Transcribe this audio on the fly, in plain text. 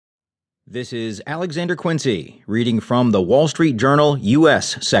This is Alexander Quincy, reading from the Wall Street Journal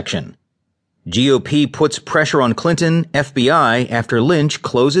U.S. section. GOP puts pressure on Clinton, FBI after Lynch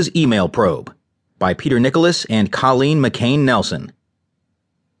closes email probe. By Peter Nicholas and Colleen McCain Nelson.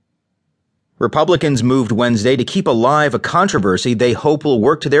 Republicans moved Wednesday to keep alive a controversy they hope will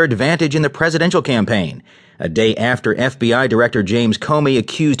work to their advantage in the presidential campaign, a day after FBI Director James Comey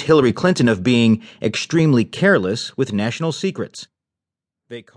accused Hillary Clinton of being extremely careless with national secrets. They